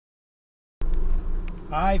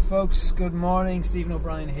Hi folks, good morning. Stephen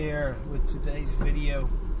O'Brien here with today's video.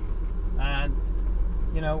 And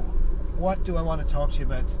what do I want to talk to you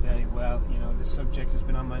about today? Well, the subject has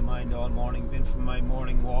been on my mind all morning, been from my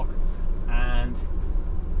morning walk and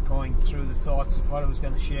going through the thoughts of what I was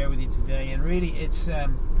going to share with you today. And really it's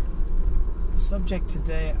the subject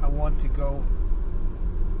today I want to go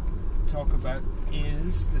talk about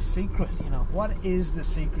is the secret. What is the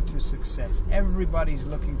secret to success? Everybody's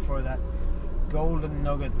looking for that golden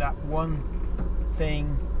nugget, that one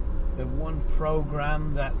thing, the one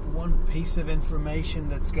program, that one piece of information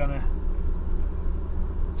that's gonna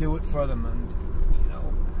do it for them, and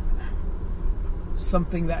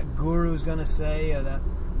something that guru's gonna say or that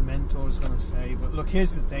mentor's gonna say. But look,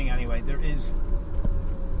 here's the thing anyway, there is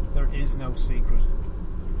no secret.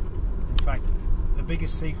 In fact, the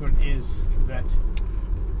biggest secret is that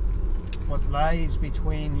what lies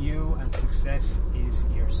between you and success is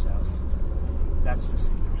yourself. That's the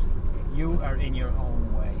secret. You are in your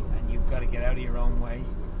own way, and you've got to get out of your own way.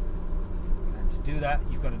 And to do that,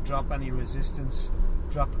 you've got to drop any resistance,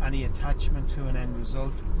 drop any attachment to an end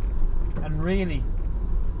result, and really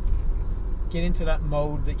get into that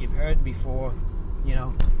mode that you've heard before.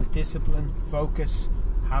 With discipline, focus,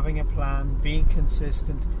 having a plan, being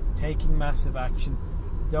consistent, taking massive action.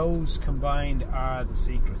 Those combined are the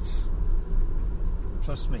secrets.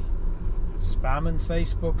 Trust me. Spamming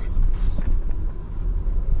Facebook.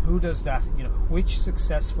 Who does that? Which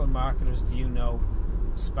successful marketers do you know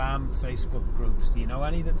spam Facebook groups? Do you know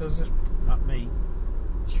any that does it? Not me.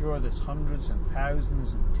 Sure, there's hundreds and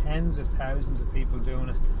thousands and tens of thousands of people doing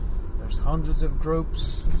it. There's hundreds of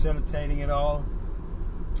groups facilitating it all.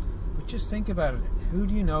 But just think about it. Who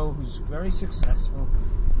do you know who's very successful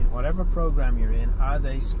in whatever program you're in? Are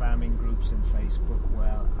they spamming groups in Facebook?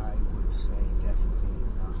 Well, I would say definitely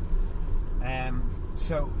not.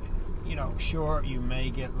 So, sure, you may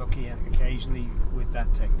get lucky occasionally with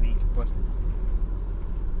that technique, but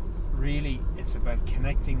really it's about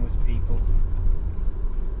connecting with people,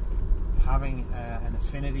 having an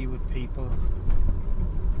affinity with people,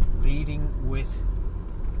 leading with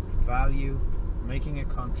value, making a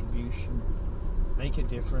contribution, make a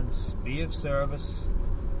difference, be of service.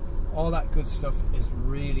 All that good stuff is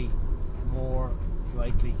really more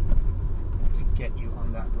likely to get you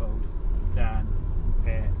on that road than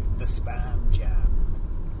the spam jam.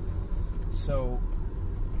 So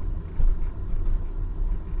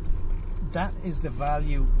that is the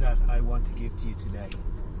value that I want to give to you today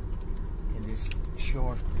in this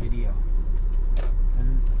short video.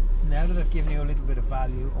 And now that I've given you a little bit of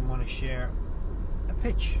value, I want to share a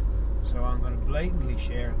pitch. So I'm going to blatantly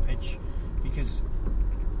share a pitch because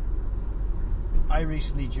I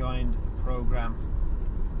recently joined a program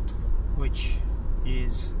which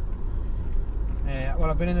is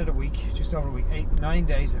I've been in it a week, just over a week, 9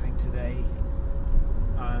 days I think today,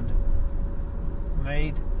 and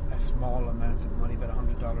made a small amount of money, about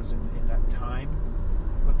 $100 in that time.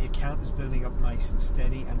 But the account is building up nice and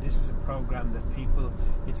steady, and this is a program that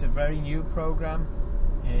it's a very new program.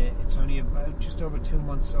 It's only about just over 2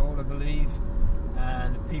 months old, I believe,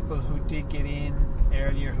 and people who did get in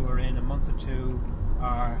earlier, who are in a month or two,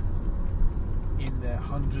 are in the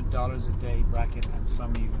 $100 a day bracket, and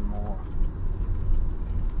some even more.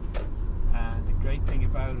 And the great thing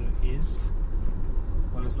about it is,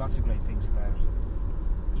 well, there's lots of great things about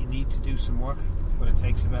it. You need to do some work, but it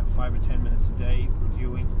takes about 5 or 10 minutes a day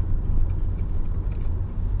reviewing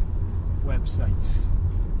websites.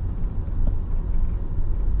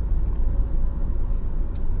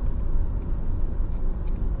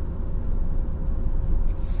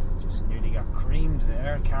 Just nearly got creamed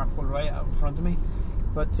there, car pulled right out in front of me.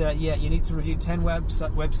 But you need to review 10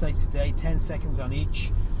 websites a day, 10 seconds on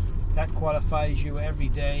each. That qualifies you every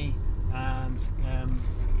day, and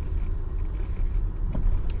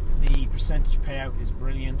the percentage payout is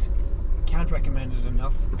brilliant. Can't recommend it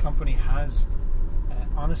enough. The company has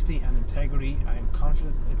honesty and integrity. I am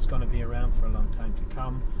confident it's going to be around for a long time to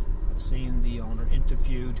come. I've seen the owner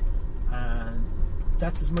interviewed, and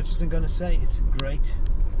that's as much as I'm going to say. It's a great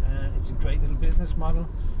little business model.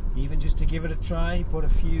 Even just to give it a try, put a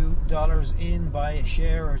few dollars in, buy a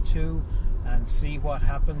share or two, and see what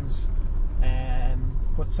happens. And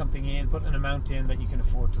put something in, put an amount in that you can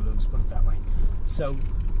afford to lose, put it that way. So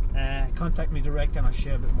contact me direct and I'll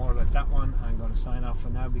share a bit more about that one. I'm going to sign off for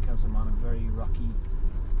now because I'm on a very rocky,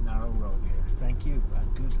 narrow road here. Thank you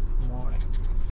and good morning.